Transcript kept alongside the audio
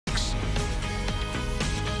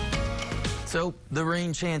So the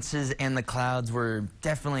rain chances and the clouds were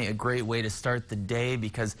definitely a great way to start the day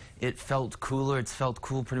because it felt cooler. It's felt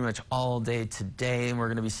cool pretty much all day today, and we're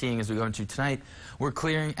going to be seeing as we go into tonight, we're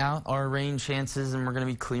clearing out our rain chances and we're going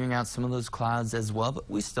to be clearing out some of those clouds as well, but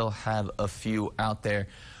we still have a few out there.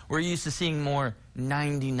 We're used to seeing more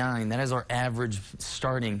 99. That is our average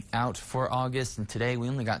starting out for August, and today we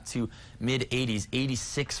only got to mid-80s,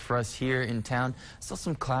 86 for us here in town. Still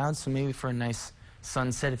some clouds, so maybe for a nice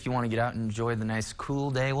sunset if you want to get out and enjoy the nice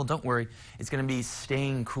cool day. Well, don't worry, it's going to be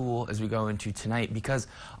staying cool as we go into tonight because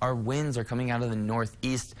our winds are coming out of the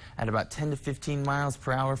northeast at about 10 to 15 miles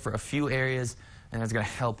per hour for a few areas, and that's going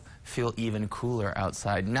to help feel even cooler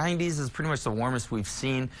outside. 90s is pretty much the warmest we've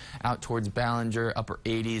seen out towards Ballinger, upper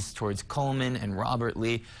 80s towards Coleman and Robert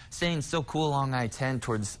Lee. Staying still cool along I-10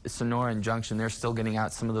 towards Sonora and Junction. They're still getting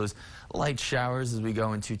out some of those light showers as we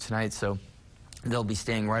go into tonight, so they'll be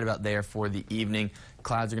staying right about there for the evening.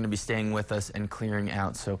 Clouds are going to be staying with us and clearing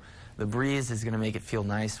out, so the breeze is going to make it feel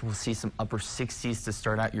nice. We'll see some upper 60s to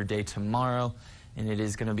start out your day tomorrow, and it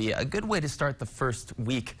is going to be a good way to start the first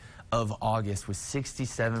week of August with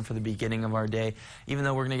 67 for the beginning of our day. Even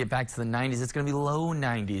though we're going to get back to the 90s, it's going to be low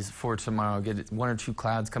 90s for tomorrow. Get one or two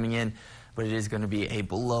clouds coming in, but it is going to be a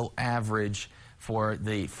below average for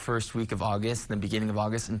the first week of August, the beginning of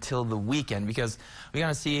August, until the weekend, because we got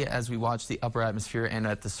to see as we watch the upper atmosphere and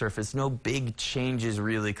at the surface, no big changes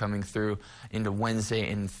really coming through into Wednesday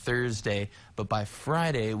and Thursday. But by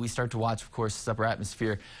Friday, we start to watch, of course, this upper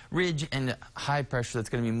atmosphere ridge and high pressure that's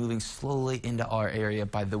going to be moving slowly into our area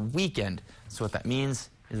by the weekend. So what that means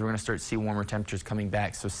is we're going to start to see warmer temperatures coming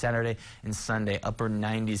back. So Saturday and Sunday, upper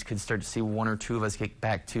 90s, could start to see one or two of us get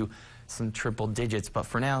back to some triple digits. But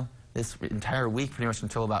for now, this entire week, pretty much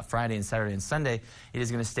until about Friday and Saturday and Sunday, it is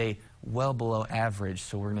going to stay well below average.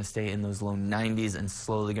 So we're going to stay in those low 90s and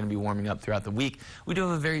slowly going to be warming up throughout the week. We do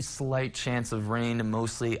have a very slight chance of rain,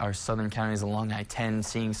 mostly our southern counties along I-10,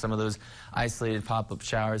 seeing some of those isolated pop-up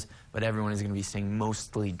showers, but everyone is going to be staying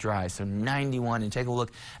mostly dry. So 91, and take a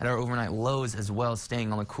look at our overnight lows as well,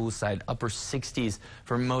 staying on the cool side, upper 60s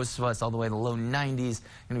for most of us, all the way to low 90s.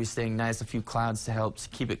 Going to be staying nice, a few clouds to help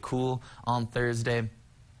keep it cool on Thursday.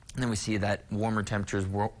 And then we see that warmer temperatures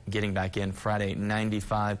getting back in Friday,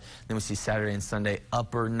 95. Then we see Saturday and Sunday,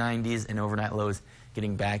 upper 90s, and overnight lows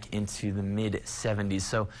getting back into the mid-70s.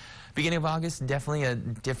 So beginning of August, definitely a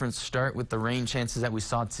different start with the rain chances that we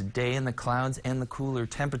saw today in the clouds and the cooler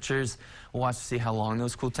temperatures. We'll watch to see how long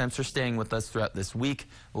those cool temps are staying with us throughout this week.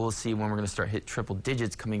 We'll see when we're going to start hit triple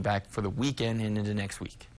digits coming back for the weekend and into next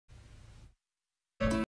week.